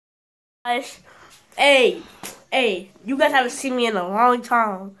Guys, hey, you guys haven't seen me in a long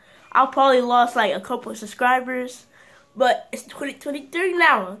time. I probably lost like a couple of subscribers, but it's 2023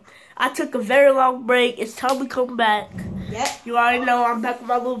 now. I took a very long break. It's time to come back. Yep. You already know I'm back with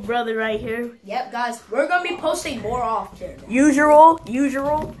my little brother right here. Yep, guys, we're gonna be posting more often. Usual. You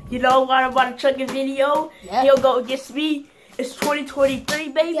know what I'm about to check a video. Yep. He'll go against me. It's 2023,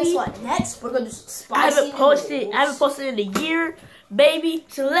 baby. Guess what? Next, we're gonna do spicy I haven't noodles. posted in a year, baby.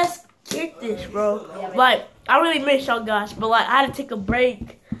 So let's get this, bro. Yeah, like, I really miss y'all guys, but like, I had to take a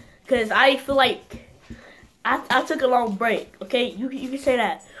break because I feel like I took a long break. Okay, you can say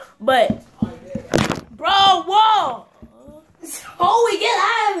that, but bro, whoa. Oh, we get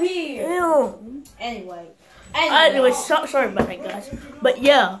out of here. Ew. Anyway, sorry about that, guys. But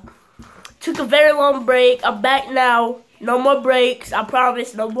yeah, took a very long break. I'm back now. No more breaks. I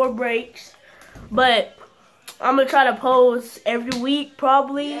promise, no more breaks. But I'm gonna try to post every week,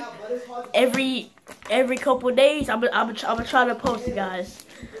 probably every couple of days. I'm gonna try to post it, guys.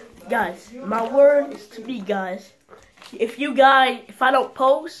 Guys, my word is to me, guys. If I don't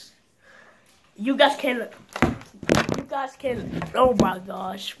post, you guys can. Oh my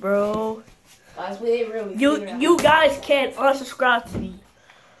gosh, bro. guys, we didn't really. You guys can unsubscribe to me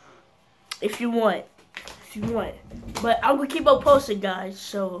if you want. But I'm gonna keep on posting, guys.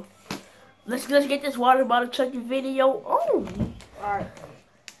 So let's get this water bottle chugging video. Oh, Alright.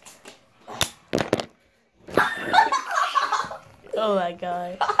 oh my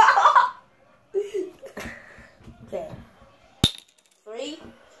god. Okay. 3. Wait.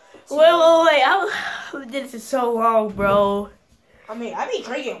 I did this so long, bro. I mean, I be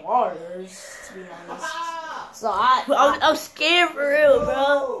drinking waters, to be honest. So I'm scared for real,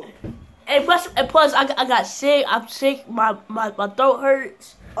 bro. And plus, I got sick. I'm sick. My throat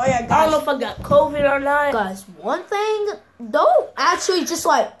hurts. Oh yeah, guys. I don't know if I got COVID or not. Guys, one thing, don't actually just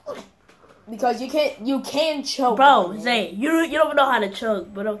like, because you can choke. Bro, Zay, you don't know how to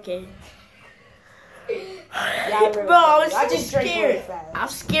choke, but okay. Yeah, Bro, I just drink really scared. fast. I'm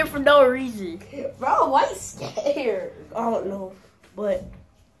scared for no reason. Bro, why you scared? I don't know, but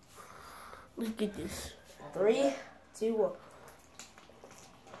let's get this. 3, 2, 1.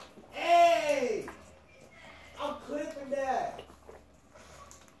 Hey! I'm clipping that.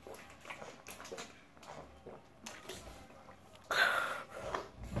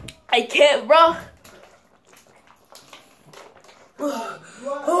 I can't, bro.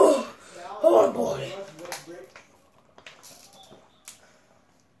 Oh boy.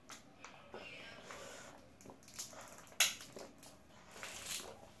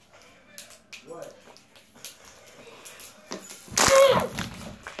 What?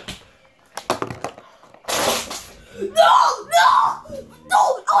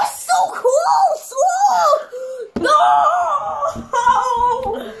 No, it's so close. No,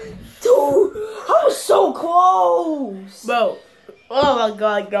 dude, I was so close. Bro, oh my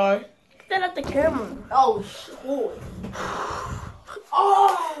god, guys. Get that out the camera. Oh, shit.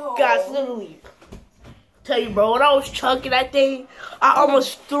 Oh, Guys, literally. Tell you, bro, when I was chunking that thing, I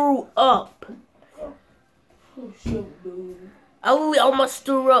almost threw up. Oh, shit, dude. I literally almost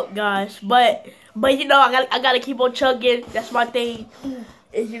threw up, guys. But you know, I gotta keep on chugging. That's my thing.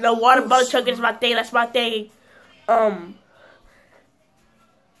 You know, water bottle chugging is my thing. That's my thing. I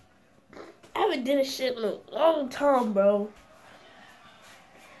haven't did a shit in a long time, bro.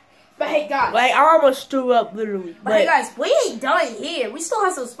 But hey, guys. Like, I almost threw up, literally. But hey, guys, we ain't done here. We still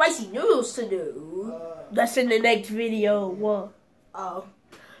have some spicy noodles to do. That's in the next video. What? Oh.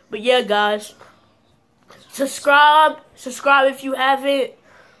 But yeah, guys. Subscribe if you haven't.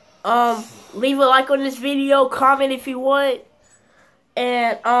 Leave a like on this video. Comment if you want.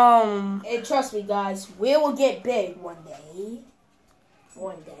 And trust me, guys, we will get big one day.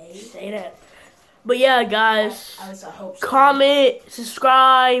 One day. Say that. But yeah, guys. At least I hope so. Comment,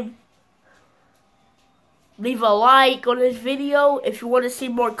 subscribe, leave a like on this video if you want to see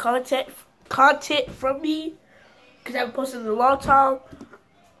more content from me, because I haven't posted in a long time.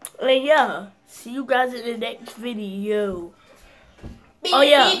 And yeah, see you guys in the next video. Beep, Oh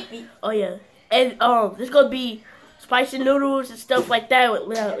yeah, beep, beep. oh yeah, and there's gonna be spicy noodles and stuff like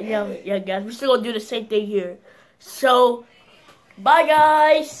that. Yeah, guys, we're still gonna do the same thing here. So, bye,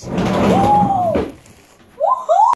 guys.